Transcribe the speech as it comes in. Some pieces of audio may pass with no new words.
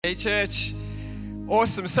Hey church,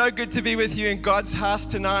 awesome, so good to be with you in God's house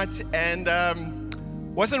tonight. And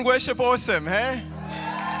wasn't worship awesome, hey?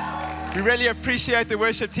 We really appreciate the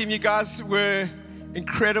worship team. You guys were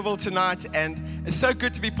incredible tonight, and it's so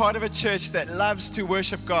good to be part of a church that loves to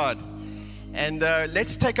worship God. And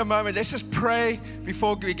let's take a moment, let's just pray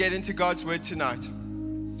before we get into God's word tonight.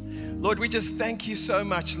 Lord, we just thank you so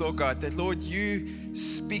much, Lord God, that Lord, you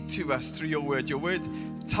speak to us through your word. Your word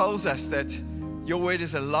tells us that your word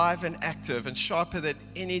is alive and active and sharper than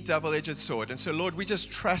any double-edged sword. And so, Lord, we're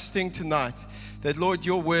just trusting tonight that, Lord,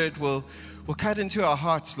 your word will cut into our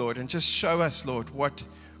hearts, Lord, and just show us, Lord, what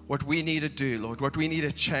we need to do, Lord, what we need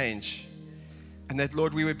to change. And that,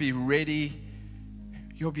 Lord, we would be ready.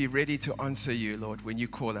 You'll be ready to answer you, Lord, when you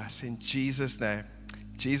call us. In Jesus' name,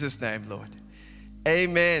 Lord.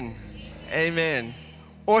 Amen. Amen.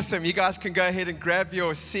 Awesome. You guys can go ahead and grab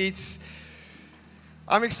your seats.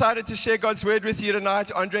 I'm excited to share God's word with you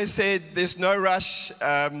tonight. Andre said there's no rush.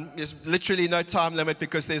 There's literally no time limit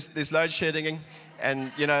because there's load shedding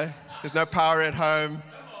and, you know, there's no power at home.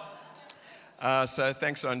 So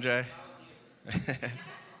thanks, Andre.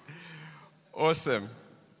 Awesome.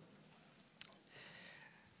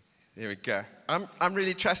 There we go. I'm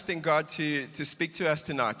really trusting God to speak to us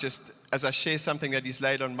tonight, just as I share something that He's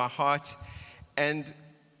laid on my heart. And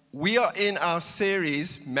we are in our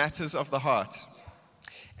series, Matters of the Heart.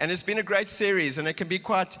 And it's been a great series, and it can be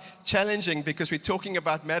quite challenging because we're talking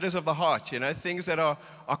about matters of the heart, you know, things that are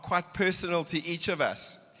quite personal to each of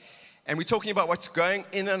us. And we're talking about what's going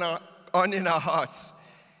on in our hearts.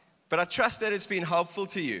 But I trust that it's been helpful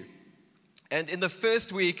to you. And in the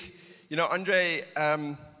first week, you know, Andre,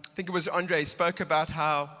 I think it was Andre, spoke about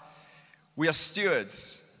how we are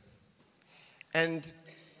stewards. And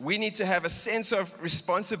we need to have a sense of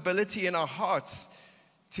responsibility in our hearts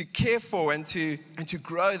to care for and to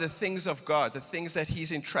grow the things of God, the things that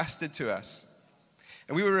He's entrusted to us.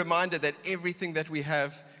 And we were reminded that everything that we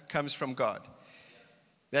have comes from God.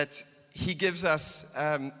 That He gives us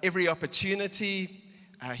every opportunity.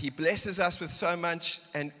 He blesses us with so much.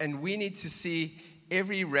 And we need to see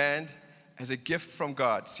every rand as a gift from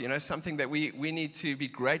God. So, you know, something that we need to be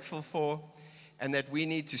grateful for and that we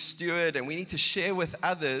need to steward and we need to share with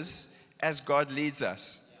others as God leads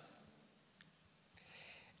us.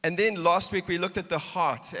 And then last week we looked at the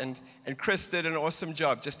heart, and Chris did an awesome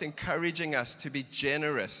job just encouraging us to be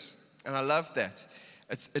generous. And I love that.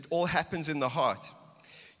 It all happens in the heart.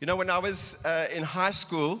 You know, when I was in high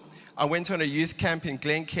school, I went on a youth camp in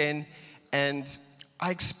Glencairn, and I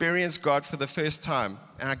experienced God for the first time,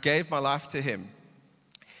 and I gave my life to Him.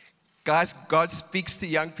 Guys, God speaks to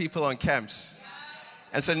young people on camps.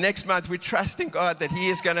 And so next month we're trusting God that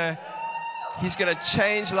He's gonna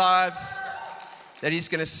change lives, that He's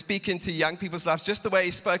going to speak into young people's lives just the way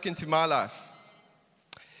He spoke into my life.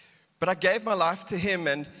 But I gave my life to Him,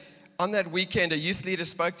 and on that weekend, a youth leader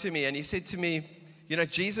spoke to me, and he said to me, you know,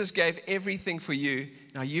 Jesus gave everything for you,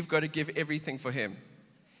 now you've got to give everything for Him.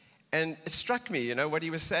 And it struck me, you know, what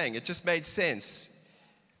he was saying. It just made sense.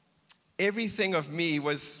 Everything of me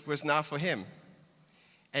was now for Him.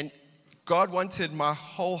 And God wanted my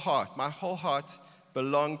whole heart. My whole heart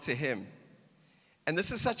belonged to Him. And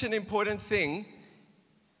this is such an important thing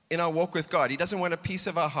in our walk with God. He doesn't want a piece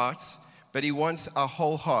of our hearts, but He wants our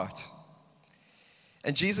whole heart.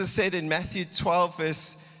 And Jesus said in Matthew 12,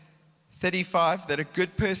 verse 35, that a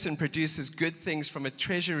good person produces good things from a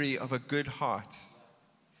treasury of a good heart.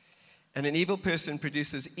 And an evil person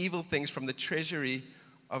produces evil things from the treasury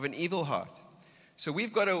of an evil heart. So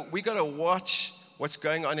we've got to watch what's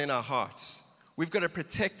going on in our hearts. We've got to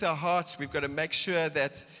protect our hearts. We've got to make sure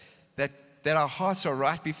that our hearts are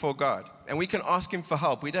right before God. And we can ask Him for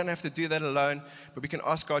help. We don't have to do that alone, but we can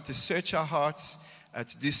ask God to search our hearts,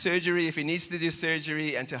 to do surgery if He needs to do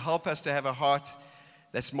surgery, and to help us to have a heart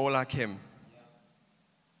that's more like Him.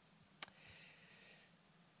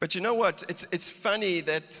 But you know what? It's funny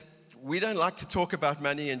that we don't like to talk about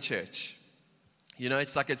money in church. You know,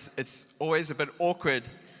 it's like it's always a bit awkward.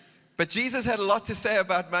 But Jesus had a lot to say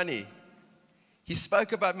about money. He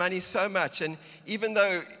spoke about money so much, and even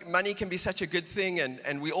though money can be such a good thing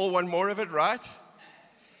and we all want more of it, right?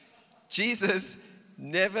 Jesus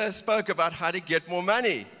never spoke about how to get more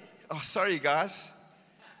money. Oh, sorry guys.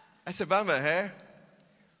 That's a bummer, huh?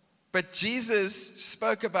 But Jesus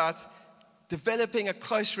spoke about developing a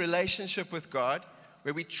close relationship with God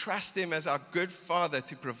where we trust Him as our good Father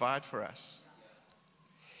to provide for us.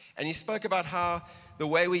 And He spoke about how the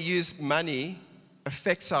way we use money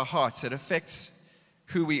affects our hearts. It affects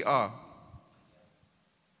who we are.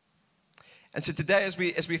 And so today, as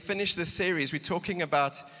we finish this series, we're talking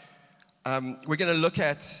about, we're going to look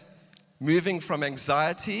at moving from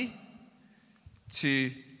anxiety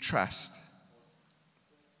to trust.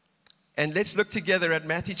 And let's look together at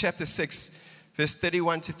Matthew chapter 6, verse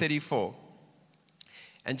 31 to 34.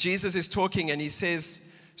 And Jesus is talking and he says,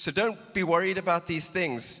 so don't be worried about these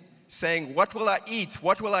things, saying, what will I eat?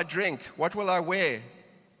 What will I drink? What will I wear?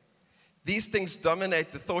 These things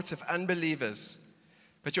dominate the thoughts of unbelievers.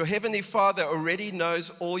 But your heavenly Father already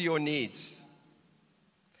knows all your needs.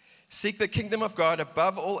 Seek the kingdom of God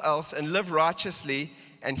above all else and live righteously,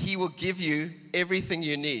 and he will give you everything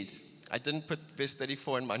you need. I didn't put verse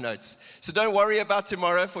 34 in my notes. So don't worry about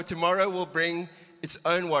tomorrow, for tomorrow will bring its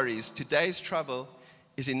own worries. Today's trouble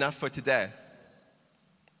is enough for today.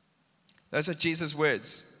 Those are Jesus'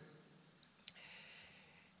 words.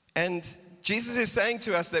 And Jesus is saying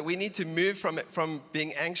to us that we need to move from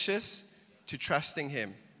being anxious to trusting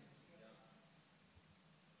him.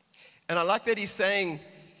 And I like that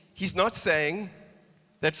he's not saying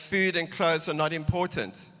that food and clothes are not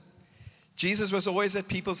important. Jesus was always at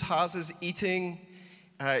people's houses eating.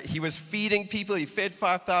 He was feeding people. He fed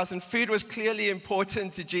 5,000. Food was clearly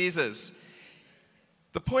important to Jesus.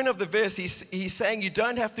 The point of the verse, he's saying you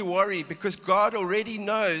don't have to worry because God already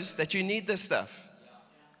knows that you need this stuff.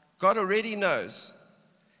 God already knows.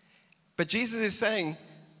 But Jesus is saying,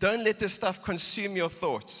 don't let this stuff consume your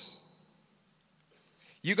thoughts.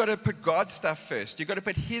 You got to put God's stuff first. You got to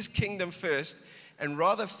put his kingdom first and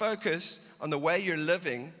rather focus on the way you're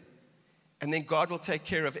living, and then God will take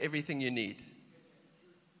care of everything you need.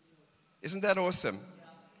 Isn't that awesome?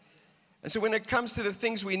 And so when it comes to the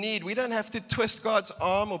things we need, we don't have to twist God's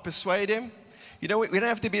arm or persuade him. You know, we don't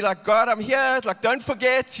have to be like, God, I'm here. Like, don't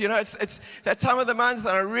forget. You know, it's that time of the month, and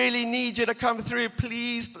I really need you to come through.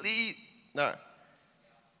 Please, please. No.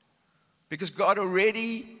 Because God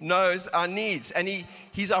already knows our needs, and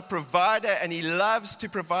he's our provider, and he loves to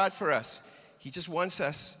provide for us. He just wants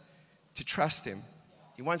us to trust him.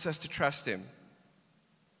 He wants us to trust him.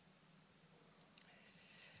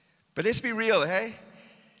 But let's be real, hey?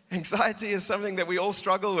 Anxiety is something that we all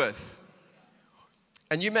struggle with.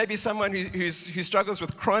 And you may be someone who struggles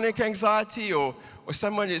with chronic anxiety, or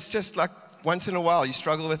someone who's just like once in a while you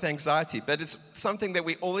struggle with anxiety. But it's something that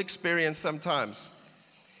we all experience sometimes.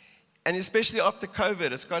 And especially after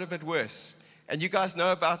COVID, it's got a bit worse. And you guys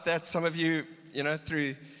know about that. Some of you, you had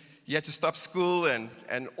to stop school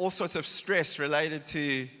and all sorts of stress related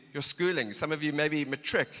to your schooling. Some of you maybe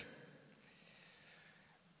matric.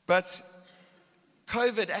 But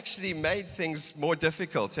COVID actually made things more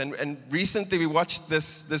difficult. And recently we watched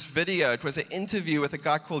this video. It was an interview with a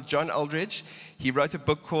guy called John Eldredge. He wrote a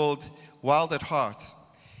book called Wild at Heart.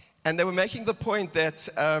 And they were making the point that,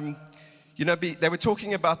 they were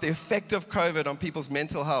talking about the effect of COVID on people's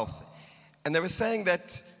mental health. And they were saying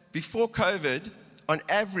that before COVID, on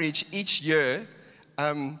average, each year,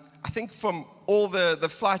 I think from all the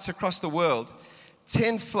flights across the world,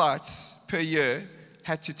 10 flights per year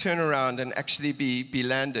had to turn around and actually be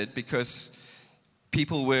landed because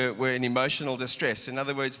people were in emotional distress. In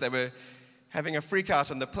other words, they were having a freak out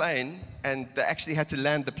on the plane, and they actually had to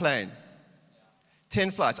land the plane. 10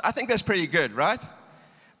 flights. I think that's pretty good, right?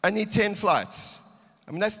 Only 10 flights.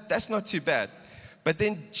 I mean, that's not too bad. But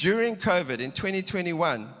then during COVID, in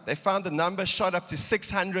 2021, they found the number shot up to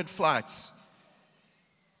 600 flights.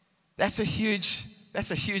 That's a huge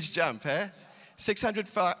jump, eh? 600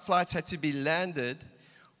 flights had to be landed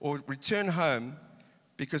or return home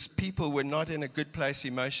because people were not in a good place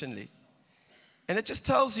emotionally. And it just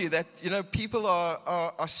tells you that, people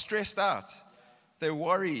are stressed out. They're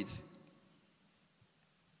worried.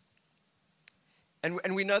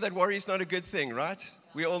 And we know that worry is not a good thing, right?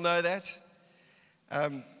 We all know that.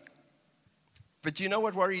 But do you know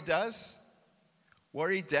what worry does?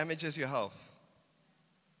 Worry damages your health.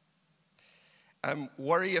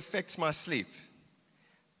 Worry affects my sleep.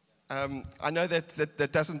 I know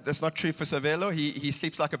that's not true for Savello. He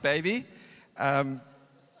sleeps like a baby.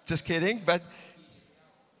 Just kidding. But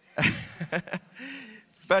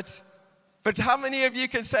how many of you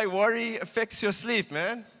can say worry affects your sleep,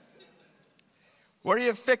 man? Worry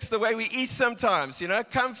affects the way we eat sometimes,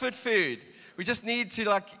 comfort food. We just need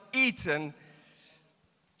to eat, and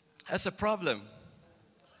that's a problem.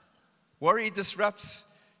 Worry disrupts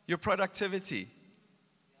your productivity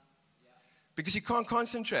because you can't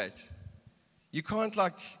concentrate. You can't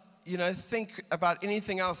think about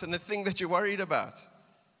anything else than the thing that you're worried about.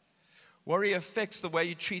 Worry affects the way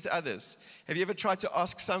you treat others. Have you ever tried to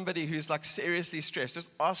ask somebody who's seriously stressed?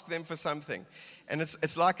 Just ask them for something. And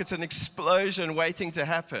it's like it's an explosion waiting to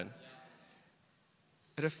happen.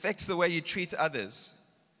 It affects the way you treat others.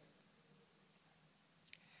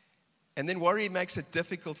 And then worry makes it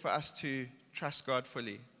difficult for us to trust God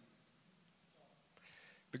fully.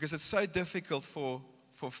 Because it's so difficult for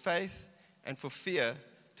faith and for fear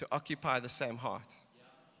to occupy the same heart.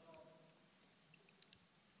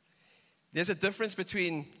 There's a difference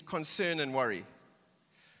between concern and worry.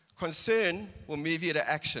 Concern will move you to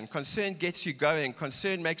action. Concern gets you going.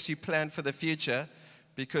 Concern makes you plan for the future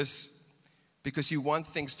because you want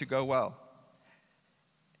things to go well.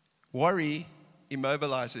 Worry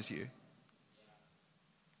immobilizes you.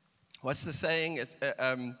 What's the saying?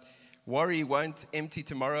 Worry won't empty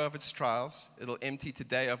tomorrow of its trials. It'll empty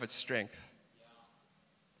today of its strength.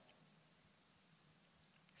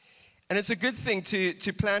 And it's a good thing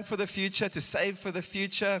to plan for the future, to save for the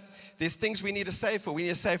future. There's things we need to save for. We need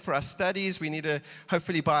to save for our studies. We need to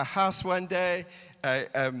hopefully buy a house one day,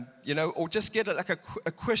 or just get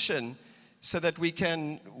a cushion so that we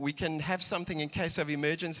can have something in case of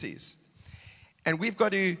emergencies. And we've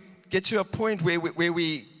got to get to a point where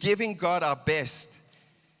we're giving God our best.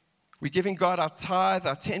 We're giving God our tithe,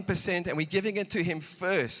 our 10%, and we're giving it to Him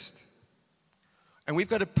first. And we've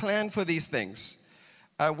got to plan for these things.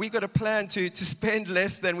 We've got to plan to spend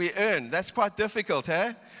less than we earn. That's quite difficult,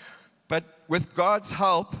 eh? But with God's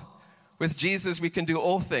help, with Jesus, we can do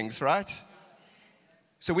all things, right?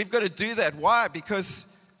 So we've got to do that. Why? Because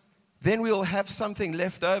then we'll have something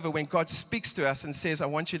left over when God speaks to us and says, I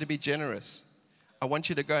want you to be generous. I want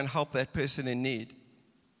you to go and help that person in need.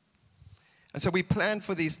 And so we plan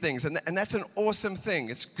for these things, and that's an awesome thing.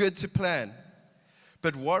 It's good to plan.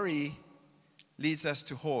 But worry leads us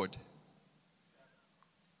to hoard.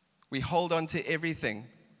 We hold on to everything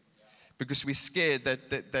because we're scared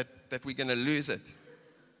that we're going to lose it.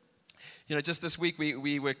 Just this week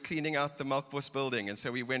we were cleaning out the Melkbos building, and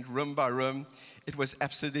so we went room by room. It was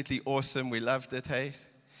absolutely awesome. We loved it, hey?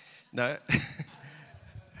 No?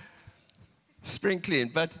 Spring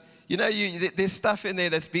clean. But, there's stuff in there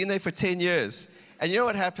that's been there for 10 years. And you know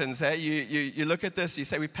what happens, hey? You look at this, you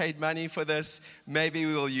say, we paid money for this. Maybe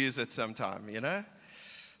we will use it sometime,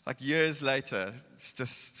 Like years later, it's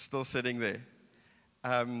just still sitting there.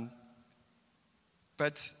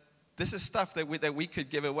 But this is stuff that we could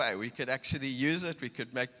give away. We could actually use it. We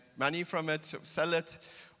could make money from it, sell it.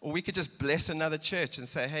 Or we could just bless another church and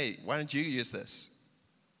say, hey, why don't you use this?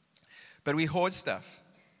 But we hoard stuff.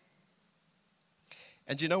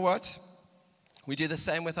 And you know what? We do the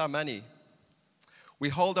same with our money. We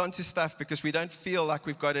hold on to stuff because we don't feel like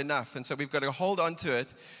we've got enough. And so we've got to hold on to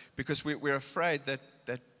it because we're afraid that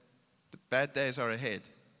the bad days are ahead.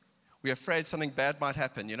 We're afraid something bad might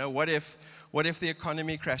happen. What if the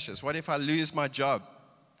economy crashes? What if I lose my job?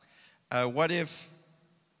 What if,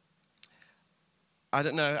 I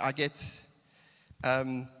don't know, I get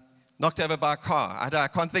knocked over by a car? I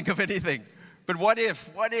can't think of anything. But what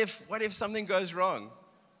if something goes wrong?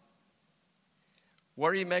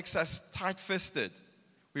 Worry makes us tight-fisted.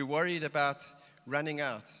 We're worried about running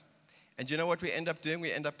out. And you know what we end up doing?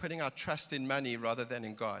 We end up putting our trust in money rather than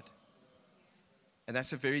in God. And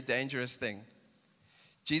that's a very dangerous thing.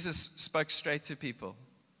 Jesus spoke straight to people.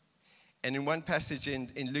 And in one passage in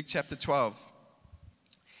Luke chapter 12,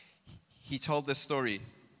 he told this story.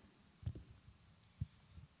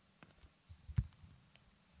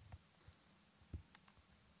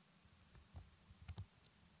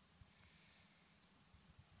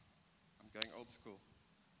 I'm going old school.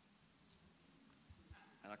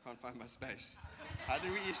 And I can't find my space. How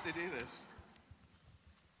did we used to do this?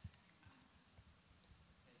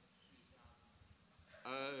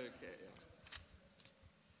 Okay.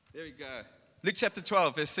 There we go. Luke chapter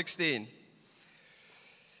 12, verse 16.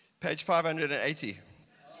 Page 580.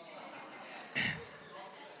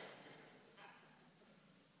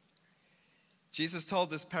 Jesus told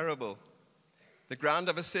this parable. The ground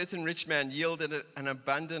of a certain rich man yielded an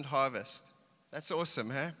abundant harvest. That's awesome,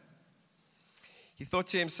 huh? He thought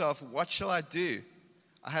to himself, what shall I do?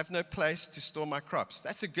 I have no place to store my crops.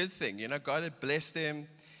 That's a good thing. God had blessed him.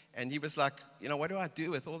 And he was like, what do I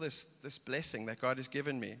do with all this blessing that God has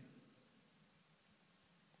given me?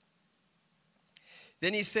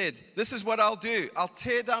 Then he said, this is what I'll do. I'll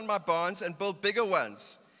tear down my barns and build bigger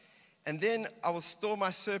ones. And then I will store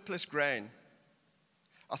my surplus grain.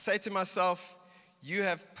 I'll say to myself, you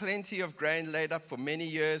have plenty of grain laid up for many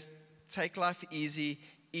years. Take life easy,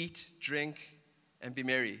 eat, drink, and be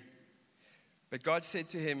merry. But God said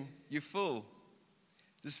to him, you fool.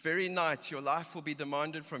 This very night your life will be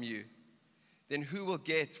demanded from you. Then who will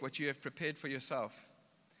get what you have prepared for yourself?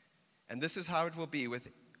 And this is how it will be with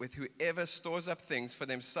whoever stores up things for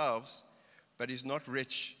themselves, but is not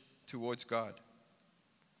rich towards God.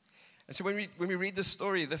 And so when we read this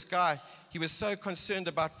story, this guy, he was so concerned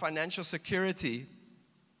about financial security,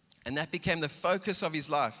 and that became the focus of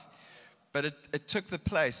his life. But it took the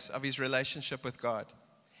place of his relationship with God.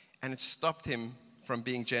 and it stopped him from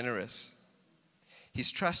being generous.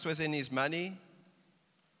 His trust was in his money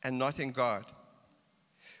and not in God.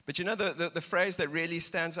 But you know, the phrase that really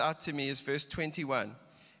stands out to me is verse 21.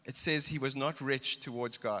 It says he was not rich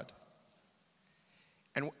towards God.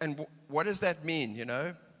 And what does that mean,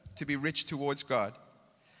 to be rich towards God?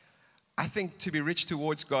 I think to be rich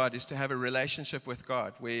towards God is to have a relationship with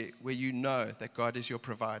God where you know that God is your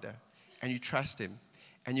provider and you trust him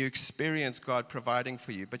and you experience God providing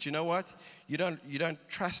for you. But you know what? You don't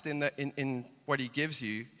trust in what he gives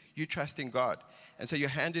you. You trust in God. And so your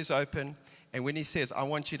hand is open, and when he says, I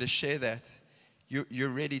want you to share that, you're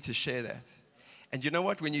ready to share that. And you know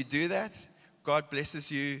what? When you do that, God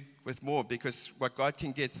blesses you with more, because what God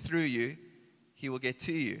can get through you, he will get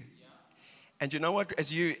to you. And you know what?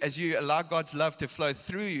 As you allow God's love to flow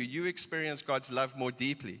through you, you experience God's love more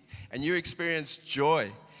deeply. And you experience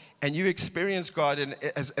joy. And you experience God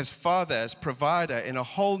as Father, as provider in a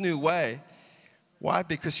whole new way. Why?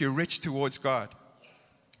 Because you're rich towards God.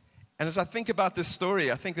 And as I think about this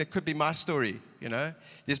story, I think that could be my story,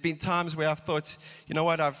 There's been times where I've thought, you know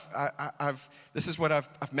what, this is what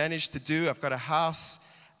I've managed to do. I've got a house.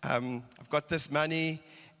 I've got this money.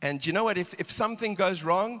 And you know what? If something goes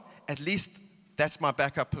wrong, at least that's my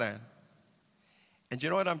backup plan. And you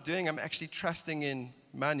know what I'm doing? I'm actually trusting in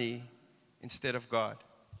money instead of God.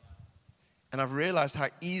 And I've realized how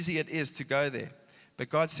easy it is to go there. But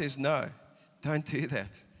God says, no, don't do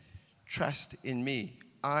that. Trust in me.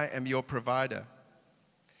 I am your provider.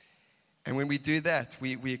 And when we do that,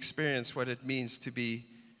 we experience what it means to be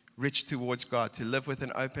rich towards God, to live with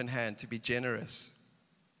an open hand, to be generous.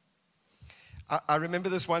 I remember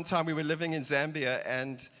this one time we were living in Zambia,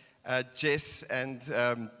 and Jess and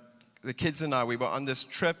the kids and I, we were on this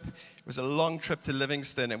trip. It was a long trip to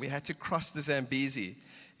Livingstone, and we had to cross the Zambezi.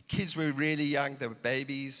 Kids were really young, they were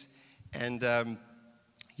babies, and the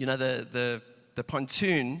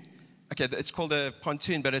pontoon, okay, it's called a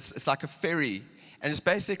pontoon, but it's like a ferry, and it's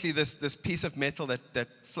basically this piece of metal that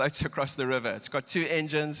floats across the river. It's got 2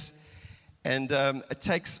 engines, and it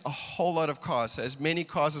takes a whole lot of cars, so as many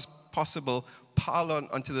cars as possible pile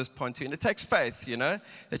onto this pontoon. It takes faith,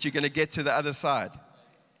 that you're going to get to the other side.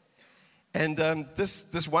 And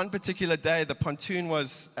this one particular day, the pontoon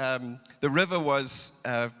was, the river was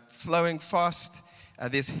flowing fast.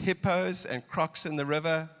 There's hippos and crocs in the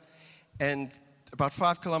river. And about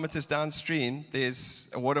 5 kilometers downstream, there's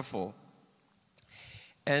a waterfall.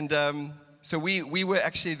 And so we were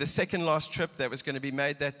actually the second last trip that was going to be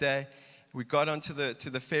made that day. We got onto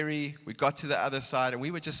the ferry, we got to the other side, and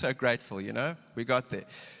we were just so grateful, we got there.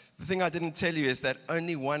 The thing I didn't tell you is that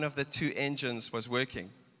only one of the 2 engines was working.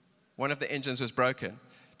 One of the engines was broken.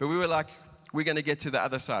 But we were like, we're going to get to the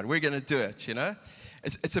other side. We're going to do it,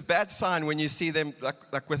 It's a bad sign when you see them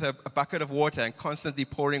like with a bucket of water and constantly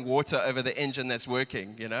pouring water over the engine that's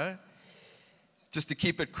working, just to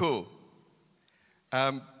keep it cool.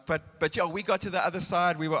 But yeah, we got to the other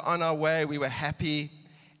side. We were on our way. We were happy.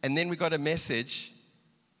 And then we got a message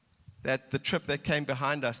that the trip that came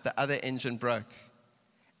behind us, the other engine broke.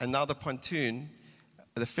 And now the pontoon,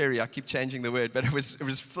 the ferry, I keep changing the word, but it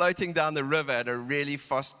was floating down the river at a really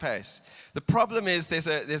fast pace. The problem is there's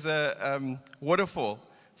a waterfall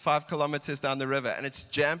 5 kilometers down the river, and it's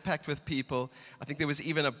jam-packed with people. I think there was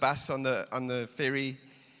even a bus on the ferry.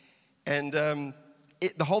 And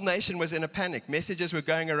the whole nation was in a panic. Messages were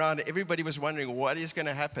going around. Everybody was wondering what is going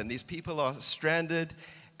to happen. These people are stranded,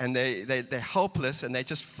 and they're helpless, and they're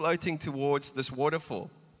just floating towards this waterfall.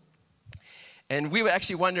 And we were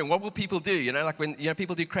actually wondering, what will people do? Like when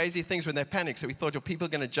people do crazy things when they panic. So we thought, are people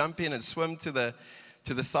going to jump in and swim to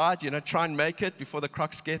the side, try and make it before the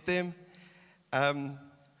crocs get them?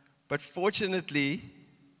 But fortunately,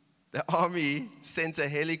 the army sent a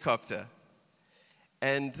helicopter.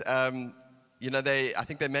 And I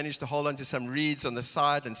think they managed to hold on to some reeds on the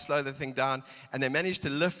side and slow the thing down. And they managed to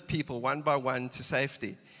lift people one by one to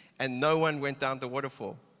safety. And no one went down the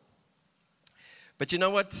waterfall. But you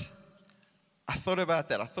know what? I thought about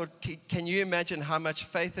that. I thought, can you imagine how much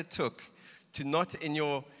faith it took to not in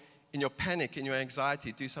your panic, in your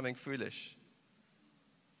anxiety, do something foolish,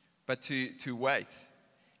 but to wait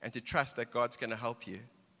and to trust that God's going to help you.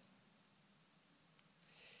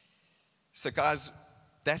 So guys,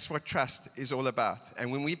 that's what trust is all about.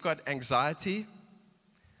 And when we've got anxiety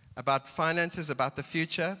about finances, about the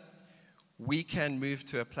future, we can move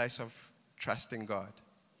to a place of trusting God.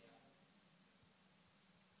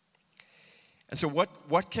 And so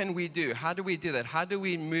what can we do? How do we do that? How do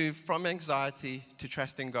we move from anxiety to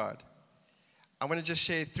trusting God? I want to just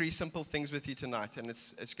share 3 simple things with you tonight, and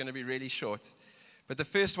it's going to be really short. But the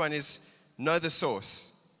first one is know the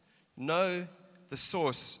source. Know the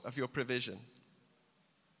source of your provision.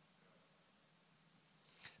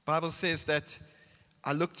 The Bible says that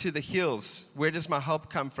I look to the hills. Where does my help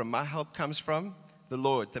come from? My help comes from the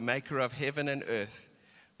Lord, the maker of heaven and earth.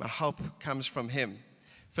 My help comes from him.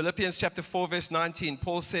 Philippians chapter 4, verse 19,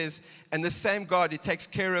 Paul says, and the same God who takes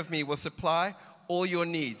care of me will supply all your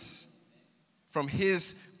needs from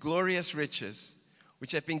his glorious riches,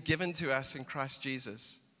 which have been given to us in Christ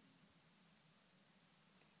Jesus.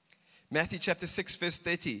 Matthew chapter 6, verse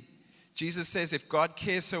 30, Jesus says, if God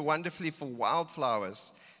cares so wonderfully for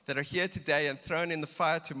wildflowers that are here today and thrown in the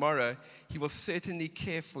fire tomorrow, he will certainly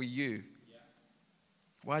care for you.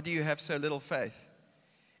 Why do you have so little faith?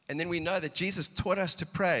 And then we know that Jesus taught us to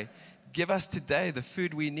pray, give us today the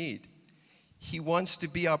food we need. He wants to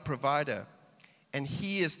be our provider, and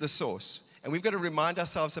he is the source. And we've got to remind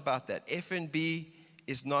ourselves about that. F&B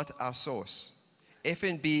is not our source.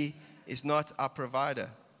 F&B is not our provider.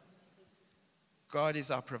 God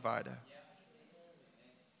is our provider.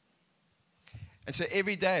 And so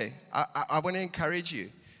every day, I want to encourage you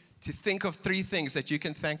to think of 3 things that you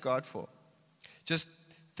can thank God for. Just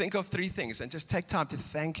think of 3 things and just take time to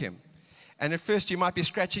thank him. And at first you might be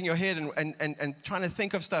scratching your head and trying to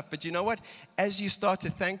think of stuff. But you know what? As you start to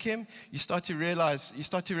thank him, you start to realize, you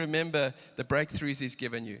start to remember the breakthroughs he's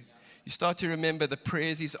given you. You start to remember the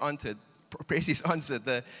prayers he's answered,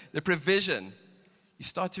 the provision. You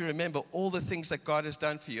start to remember all the things that God has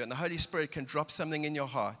done for you. And the Holy Spirit can drop something in your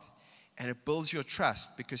heart. And it builds your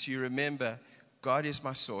trust because you remember, God is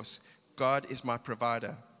my source. God is my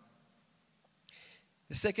provider.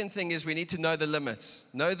 The second thing is we need to know the limits.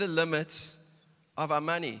 Know the limits of our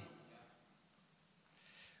money.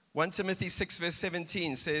 1 Timothy 6 verse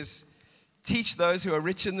 17 says, teach those who are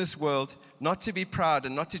rich in this world not to be proud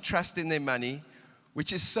and not to trust in their money,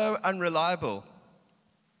 which is so unreliable.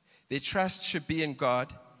 Their trust should be in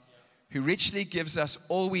God, who richly gives us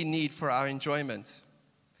all we need for our enjoyment.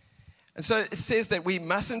 And so it says that we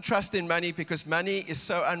mustn't trust in money because money is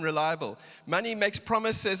so unreliable. Money makes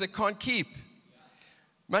promises it can't keep.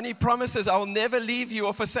 Money promises, I will never leave you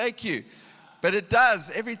or forsake you. But it does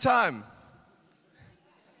every time.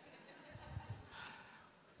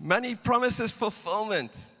 Money promises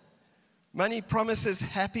fulfillment. Money promises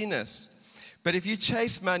happiness. But if you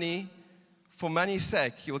chase money for money's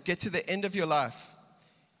sake, you will get to the end of your life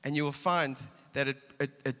and you will find that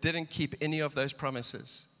it didn't keep any of those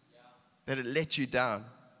promises, that it let you down.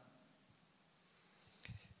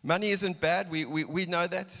 Money isn't bad. We know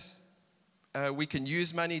that. We can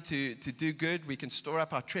use money to do good. We can store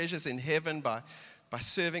up our treasures in heaven by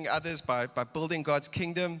serving others, by building God's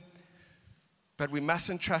kingdom. But we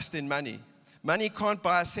mustn't trust in money. Money can't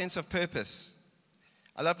buy a sense of purpose.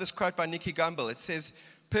 I love this quote by Nicky Gumbel. It says,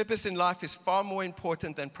 purpose in life is far more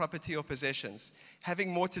important than property or possessions.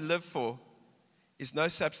 Having more to live for is no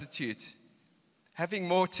substitute. Having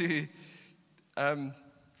more to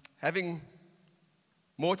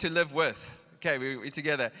live with. Okay, we're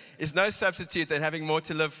together. Is no substitute than having more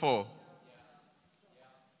to live for.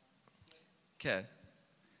 Okay.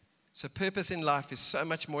 So purpose in life is so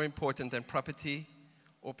much more important than property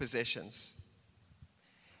or possessions.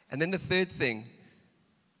 And then the third thing,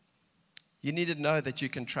 you need to know that you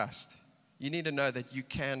can trust. You need to know that you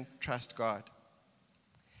can trust God.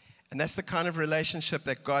 And that's the kind of relationship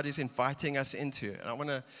that God is inviting us into. And I want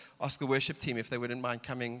to ask the worship team if they wouldn't mind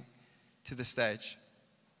coming to the stage.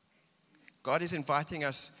 God is inviting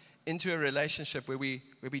us into a relationship where we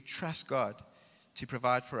trust God to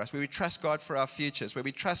provide for us, where we trust God for our futures, where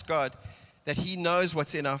we trust God that he knows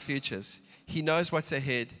what's in our futures. He knows what's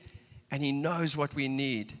ahead, and he knows what we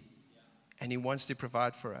need, and he wants to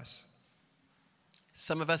provide for us.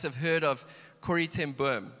 Some of us have heard of Corrie ten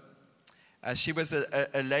Boom. She was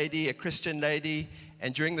a lady, a Christian lady,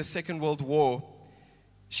 and during the Second World War,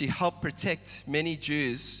 she helped protect many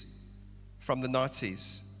Jews from the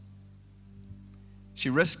Nazis. She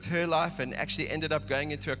risked her life and actually ended up going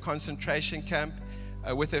into a concentration camp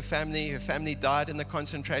with her family. Her family died in the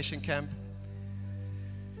concentration camp.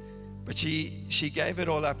 But she gave it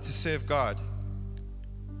all up to serve God.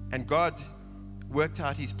 And God worked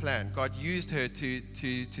out his plan. God used her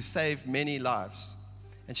to save many lives.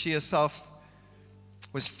 And she herself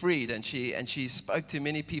was freed, and she spoke to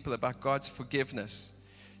many people about God's forgiveness.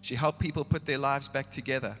 She helped people put their lives back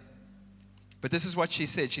together. But this is what she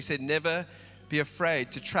said. She said, never be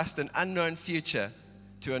afraid to trust an unknown future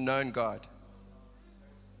to a known God.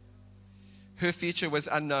 Her future was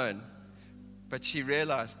unknown, but she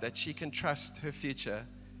realized that she can trust her future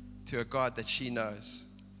to a God that she knows.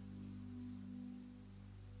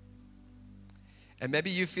 And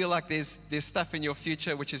maybe you feel like there's stuff in your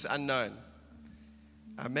future which is unknown.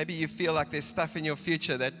 Maybe you feel like there's stuff in your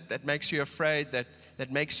future that makes you afraid,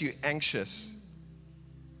 that makes you anxious.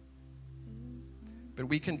 But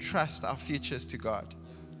we can trust our futures to God.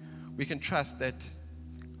 We can trust that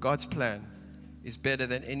God's plan is better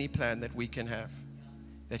than any plan that we can have.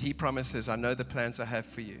 That He promises, I know the plans I have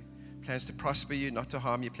for you. Plans to prosper you, not to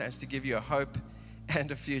harm you. Plans to give you a hope and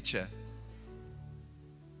a future.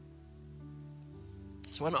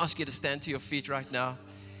 So I want to ask you to stand to your feet right now.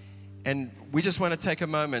 And we just want to take a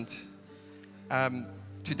moment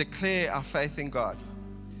to declare our faith in God.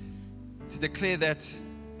 To declare that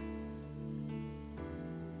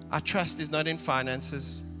our trust is not in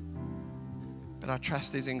finances, but our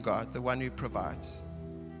trust is in God, the one who provides.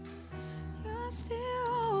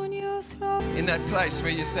 In that place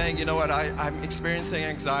where you're saying, you know what, I'm experiencing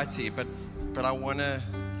anxiety, but I want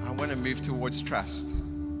to move towards trust.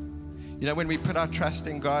 You know, when we put our trust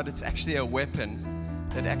in God, it's actually a weapon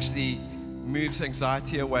that actually moves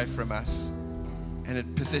anxiety away from us, and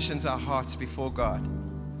it positions our hearts before God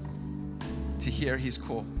to hear His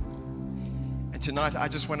call. And tonight, I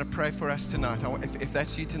just want to pray for us tonight. If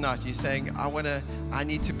that's you tonight, you're saying, I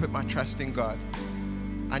need to put my trust in God.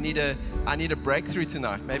 I need a breakthrough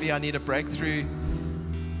tonight. Maybe I need a breakthrough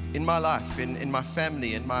in my life, in my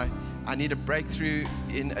family, I need a breakthrough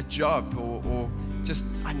in a job, or just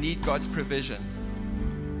I need God's provision.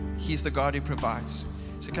 He's the God who provides.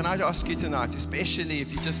 So can I ask you tonight, especially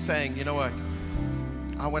if you're just saying, you know what,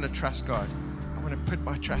 I want to trust God. I want to put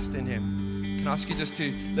my trust in Him. Can I ask you just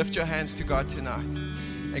to lift your hands to God tonight?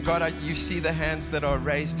 And God, you see the hands that are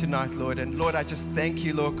raised tonight, Lord. And Lord, I just thank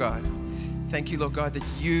you, Lord God. Thank you, Lord God, that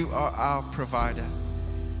you are our provider,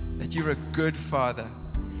 that you're a good Father,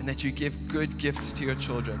 and that you give good gifts to your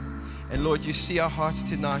children. And Lord, you see our hearts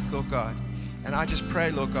tonight, Lord God. And I just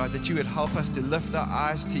pray, Lord God, that you would help us to lift our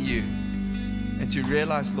eyes to you and to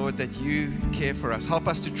realize, Lord, that you care for us. Help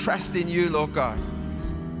us to trust in you, Lord God,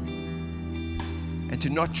 and to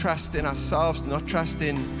not trust in ourselves, not trust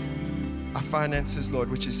in our finances, Lord,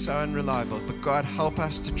 which is so unreliable. But God, help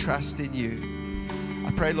us to trust in you.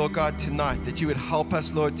 I pray, Lord God, tonight that you would help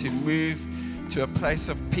us, Lord, to move to a place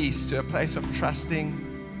of peace, to a place of trusting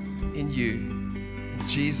in you. In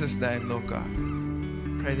Jesus' name, Lord God.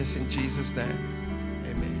 Pray this in Jesus' name.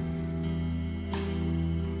 Amen.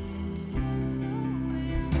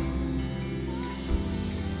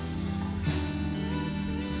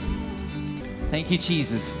 Thank you,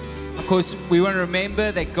 Jesus. Of course, we want to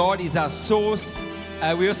remember that God is our source.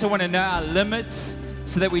 We also want to know our limits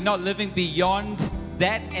so that we're not living beyond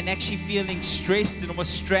that and actually feeling stressed and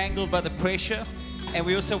almost strangled by the pressure. And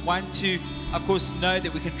we also want to, of course, know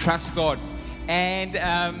that we can trust God. And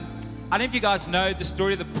I don't know if you guys know the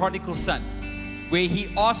story of the prodigal son, where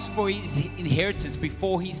he asked for his inheritance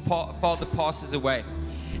before his father passes away.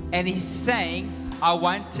 And he's saying, I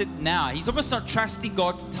want it now. He's almost not trusting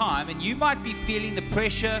God's time. And you might be feeling the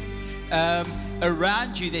pressure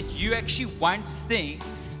around you that you actually want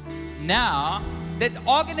things now that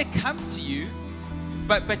are going to come to you,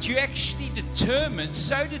 but you're actually determined,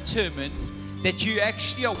 so determined, that you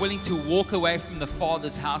actually are willing to walk away from the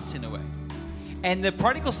Father's house in a way. And the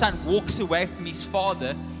prodigal son walks away from his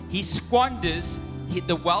father. He squanders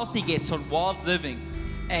the wealth he gets on wild living,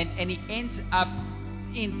 and he ends up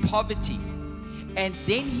in poverty. And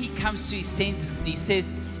then he comes to his senses and he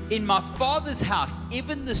says, in my father's house,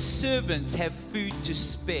 even the servants have food to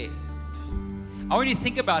spare. I want you to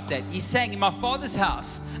think about that. He's saying, in my father's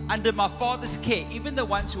house, under my father's care, even the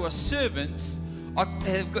ones who are servants,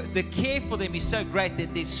 the care for them is so great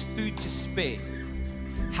that there's food to spare.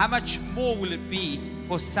 How much more will it be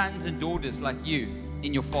for sons and daughters like you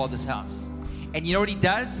in your father's house? And you know what he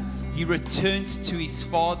does? He returns to his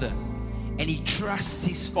father and he trusts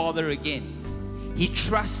his father again. He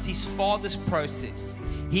trusts his father's process.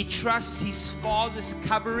 He trusts his father's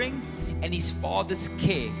covering and his father's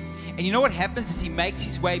care. And you know what happens as he makes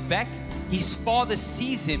his way back? His father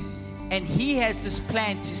sees him and he has this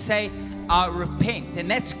plan to say, I repent. And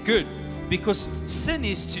that's good, because sin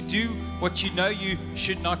is to do what you know you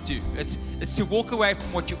should not do. It's to walk away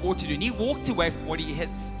from what you ought to do. And he walked away from what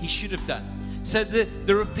he should have done. So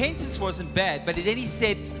the repentance wasn't bad, but then he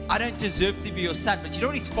said, I don't deserve to be your son. But you know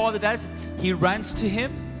what his father does? He runs to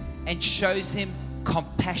him and shows him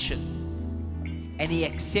compassion. And he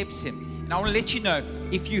accepts him. And I want to let you know,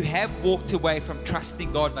 if you have walked away from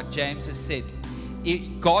trusting God, like James has said,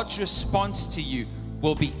 God's response to you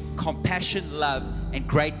will be compassion, love, and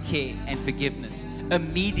great care and forgiveness.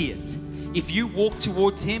 Immediate. If you walk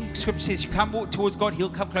towards him, Scripture says you come walk towards God, he'll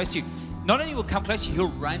come close to you. Not only will come close to you, he'll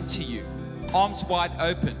run to you, arms wide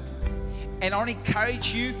open. And I want to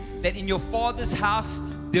encourage you that in your Father's house,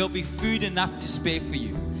 there'll be food enough to spare for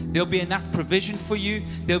you. There'll be enough provision for you.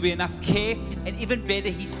 There'll be enough care. And even better,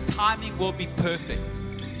 His timing will be perfect.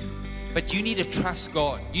 But you need to trust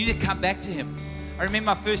God. You need to come back to Him. I remember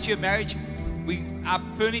my first year of marriage, our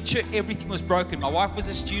furniture, everything was broken. My wife was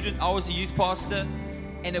a student. I was a youth pastor.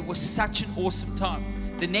 And it was such an awesome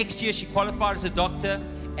time. The next year, she qualified as a doctor,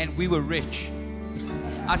 and we were rich.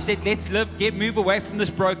 I said, let's move away from this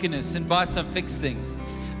brokenness and buy some fixed things.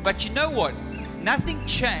 But you know what? Nothing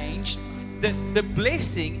changed. The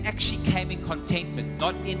blessing actually came in contentment,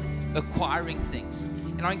 not in acquiring things.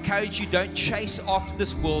 And I encourage you, don't chase after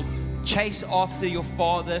this world. Chase after your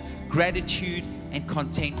Father, gratitude and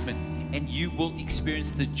contentment. And you will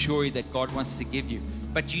experience the joy that God wants to give you.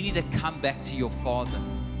 But you need to come back to your Father.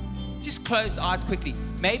 Just close the eyes quickly.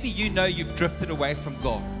 Maybe you know you've drifted away from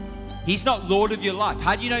God. He's not Lord of your life.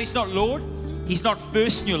 How do you know He's not Lord? He's not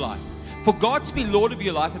first in your life. For God to be Lord of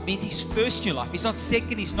your life, it means He's first in your life. He's not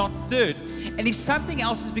second, He's not third. And if something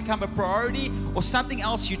else has become a priority or something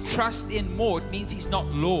else you trust in more, it means He's not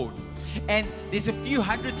Lord. And there's a few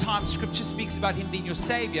hundred times Scripture speaks about Him being your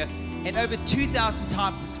Savior, and over 2,000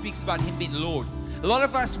 times it speaks about Him being Lord. A lot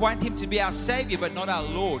of us want Him to be our Savior, but not our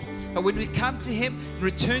Lord. But when we come to Him and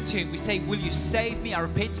return to Him, we say, will you save me? I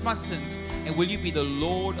repent of my sins, and will you be the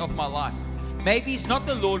Lord of my life? Maybe He's not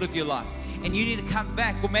the Lord of your life, and you need to come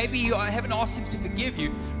back. Or maybe you haven't asked Him to forgive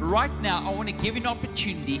you. Right now, I want to give you an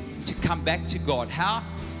opportunity to come back to God. How?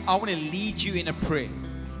 I want to lead you in a prayer.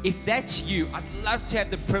 If that's you, I'd love to have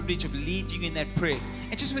the privilege of leading you in that prayer.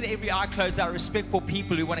 And just with every eye closed, I respect for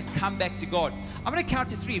people who want to come back to God. I'm going to count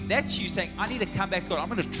to 3. If that's you saying, I need to come back to God, I'm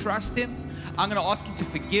going to trust Him. I'm going to ask Him to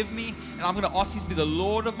forgive me. And I'm going to ask Him to be the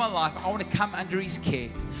Lord of my life. I want to come under His care.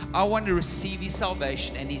 I want to receive His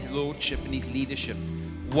salvation and His lordship and His leadership.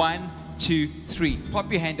 1, 2, 3.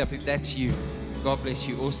 Pop your hand up if that's you. God bless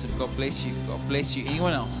you. Awesome. God bless you. God bless you.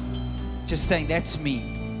 Anyone else? Just saying, that's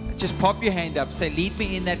me. Just pop your hand up. Say, lead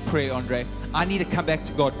me in that prayer, Andre. I need to come back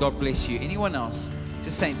to God. God bless you. Anyone else?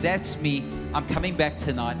 Just saying, that's me. I'm coming back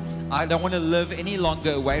tonight. I don't want to live any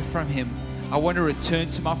longer away from Him. I want to return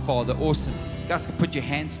to my Father. Awesome. You guys can put your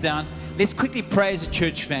hands down. Let's quickly pray as a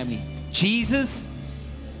church family. Jesus,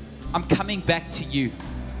 I'm coming back to you.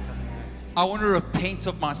 I want to repent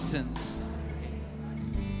of my sins.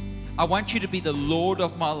 I want you to be the Lord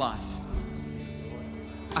of my life.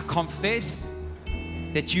 I confess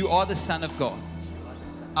that you are the Son of God.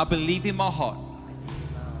 I believe in my heart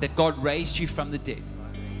that God raised you from the dead.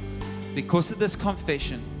 Because of this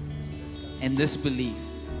confession and this belief,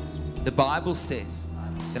 the Bible says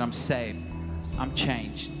that I'm saved, I'm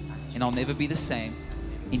changed, and I'll never be the same.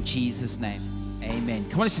 In Jesus' name, amen.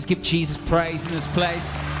 Come on, let's just give Jesus praise in this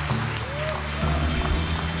place.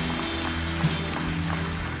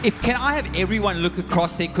 Can I have everyone look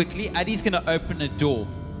across there quickly? Eddie's going to open a door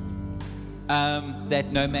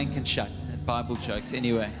that no man can shut. Bible jokes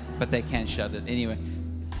anyway, but they can shut it anyway.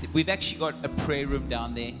 We've actually got a prayer room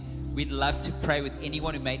down there. We'd love to pray with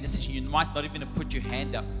anyone who made a decision. You might not even have put your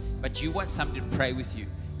hand up, but you want somebody to pray with you.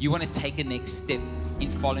 You want to take a next step in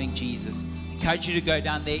following Jesus. I encourage you to go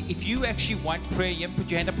down there. If you actually want prayer, you haven't put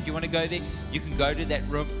your hand up, but you want to go there, you can go to that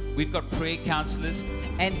room. We've got prayer counselors,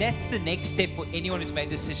 and that's the next step for anyone who's made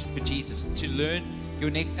a decision for Jesus, to learn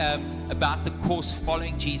about the course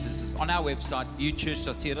Following Jesus. It's on our website,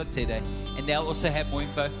 viewchurch.co.za, and they'll also have more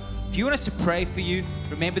info. If you want us to pray for you,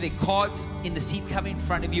 remember there are cards in the seat cover in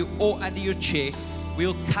front of you or under your chair.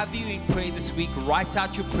 We'll cover you in prayer this week. Write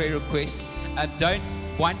out your prayer requests. Don't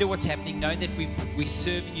wonder what's happening, knowing that we're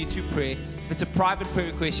serving you through prayer. If it's a private prayer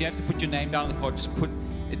request, you have to put your name down on the card.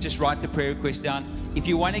 Just write the prayer request down. If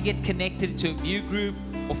you want to get connected to a view group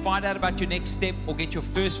or find out about your next step or get your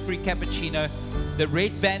first free cappuccino, the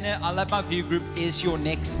red banner, I Love My View group, is your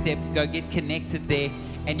next step. Go get connected there,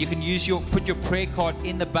 and you can put your prayer card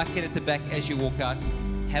in the bucket at the back as you walk out.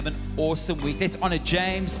 Have an awesome week. Let's honor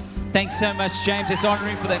James. Thanks so much, James. Let's honor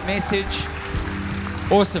him for that message.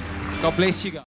 Awesome. God bless you guys.